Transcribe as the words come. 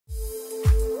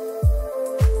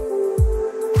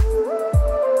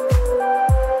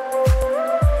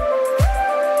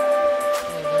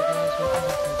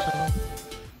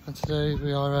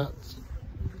are at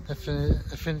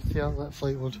Affinity Outlet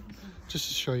Fleetwood, just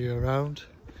to show you around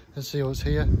and see what's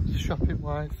here shopping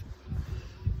wise.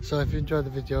 So if you enjoyed the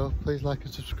video, please like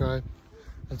and subscribe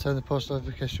and turn the post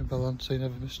notification bell on so you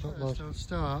never miss an upload. So we'll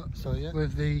start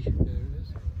with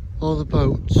all the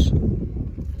boats.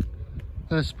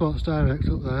 There's Sports Direct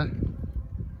up there.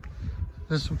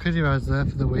 There's some kiddie rides there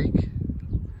for the week,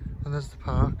 and there's the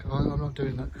park. I'm not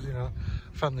doing that because, you know,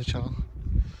 family channel.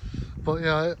 But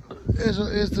yeah,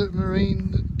 here's the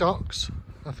marine docks,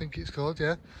 I think it's called,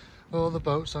 yeah. All the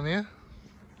boats on here.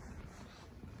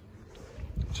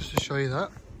 Just to show you that.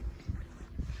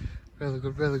 Really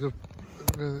good,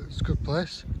 it's a good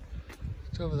place.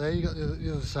 It's over there, you got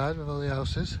the other side with all the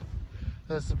houses.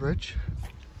 There's the bridge.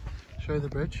 Show you the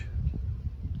bridge.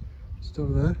 It's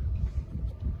over there.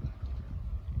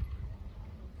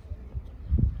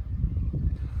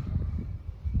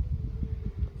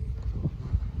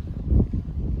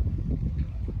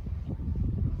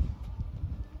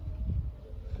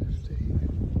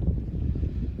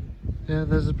 Yeah,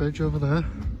 there's a bridge over there.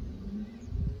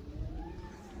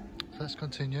 Let's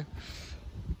continue.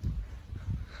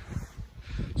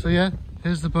 So yeah,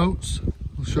 here's the boats.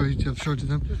 I've showed you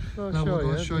them. Now we're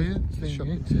going to show you.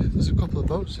 There's a couple of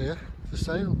boats here for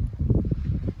sale.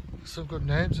 Some good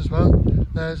names as well.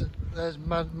 There's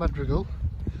Madrigal,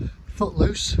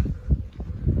 Footloose.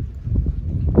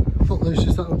 Footloose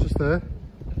is that one just there.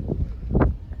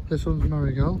 This one's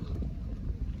Marigold.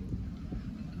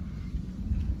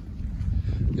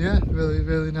 Yeah,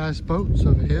 really nice boats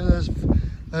over here.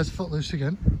 There's Footloose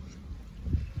again.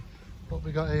 What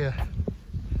we got here?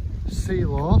 Sea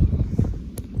Law.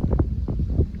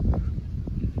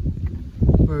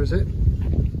 Where is it?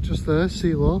 Just there,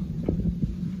 Sea Law.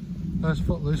 There's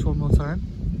Footloose one more time.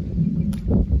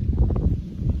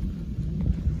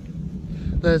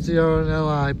 There's the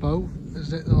RNLI boat.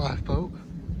 Is it the lifeboat? I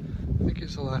think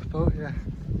it's a lifeboat, yeah.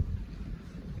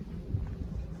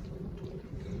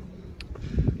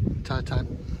 Tide time.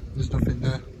 There's nothing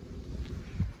there.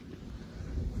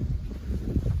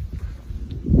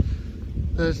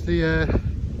 There's the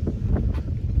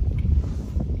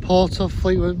Port of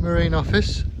Fleetwood Marine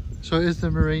Office, so it is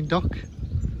the marine dock.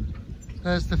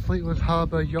 There's the Fleetwood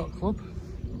Harbour Yacht Club.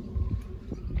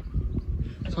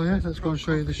 So yeah, let's go and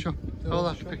show you the shop. I'll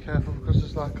have to be careful because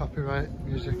there's like copyright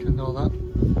music and all that.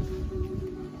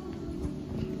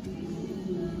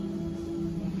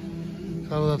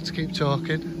 So we'll have to keep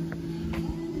talking.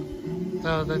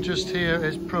 Now then, just here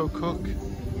is Pro Cook.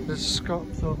 There's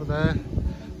Scott's over there.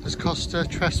 There's Costa,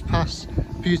 Trespass,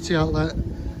 Beauty Outlet,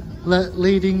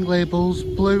 Leading Labels,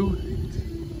 Blue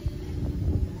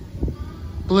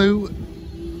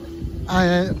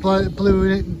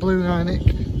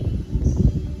Heinrich.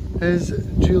 Here's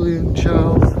Julian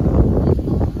Charles.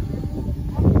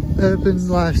 Urban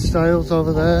Lifestyles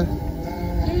over there.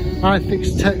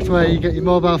 iFix Tech, where you get your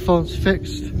mobile phones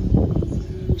fixed.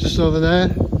 Just over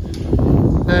there.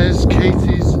 There's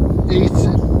Katie's Eat,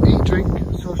 Drink,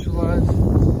 Socialise.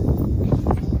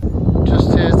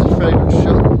 Just here's the fragrance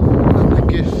shop and the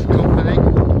gift company.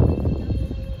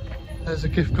 There's a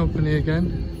gift company again.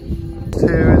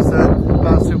 Here is the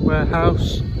Mountain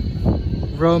Warehouse,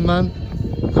 Roman,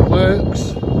 The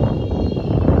Works,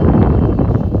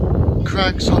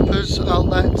 Craig's Hoppers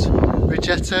Outlet,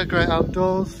 Regetta, Great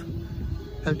Outdoors.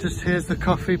 And just here's the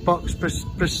Coffee Box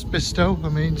Bistro,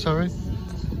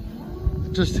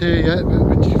 Just here, yeah,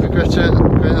 Regetta,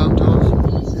 Great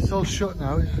Outdoors. It's all shut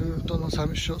now, I don't know what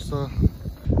time it shuts though.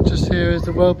 Just here is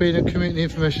the Wellbeing and Community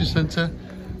Information Centre.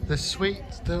 The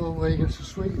sweets, where you get some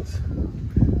sweets.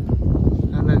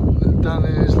 And then down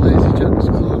here is Lazy Jack's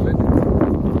Clothing.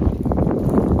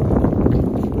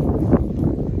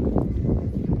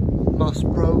 Moss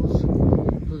Bros.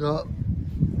 We got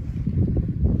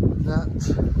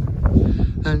that.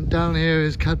 And down here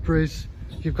is Cadbury's.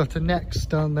 You've got a Next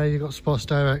down there, you've got Sports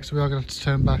Direct, so we are going to have to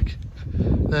turn back.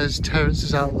 There's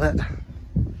Terrence's Outlet.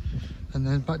 And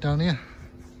then back down here.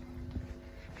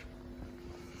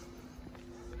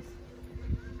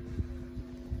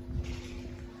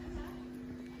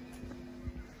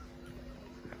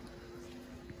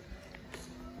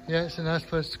 Yeah, it's a nice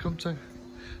place to come to.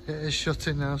 It is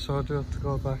shutting now, so I do have to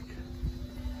go back.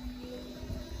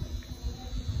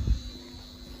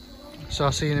 So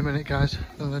I'll see you in a minute, guys.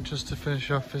 And then just to finish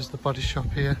off is the body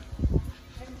shop here.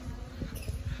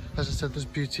 As I said, there's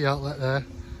Beauty Outlet there.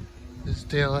 There's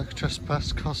DLX,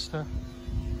 Trespass, Costa,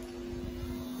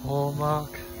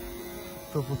 Hallmark,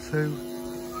 Double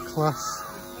 2, Class.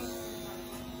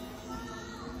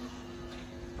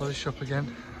 Body shop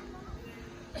again.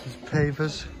 There's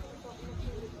Pavers.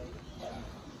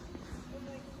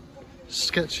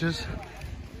 Sketchers,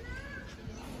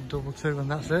 222 and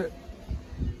that's it.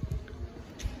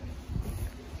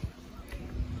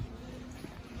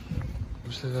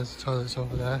 Obviously there's the toilets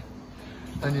over there.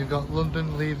 Then you've got London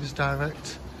Leavers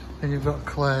Direct, then you've got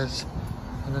Claire's,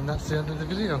 and then that's the end of the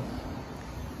video.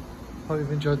 Hope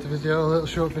you've enjoyed the video, a little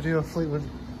short video of Fleetwood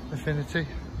Affinity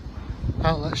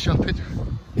outlet shopping.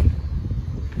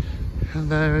 And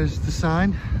there is the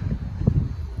sign.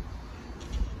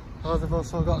 Oh, they've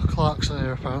also got a Clarkson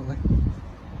here apparently.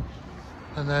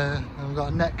 And then we've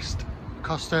got a Next,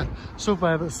 Costa,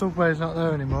 Subway, but Subway's not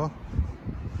there anymore.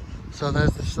 So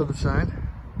there's the sub sign.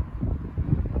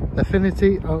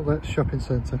 Affinity Outlet Shopping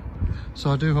Centre.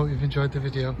 So I do hope you've enjoyed the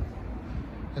video.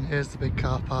 And here's the big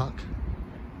car park.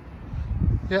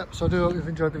 Yep, so I do hope you've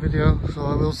enjoyed the video. So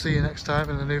I will see you next time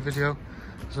in a new video.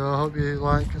 So I hope you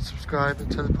like and subscribe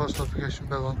and turn the post notification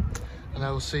bell on. And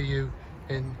I will see you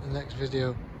in the next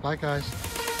video. Bye guys.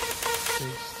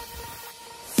 Peace.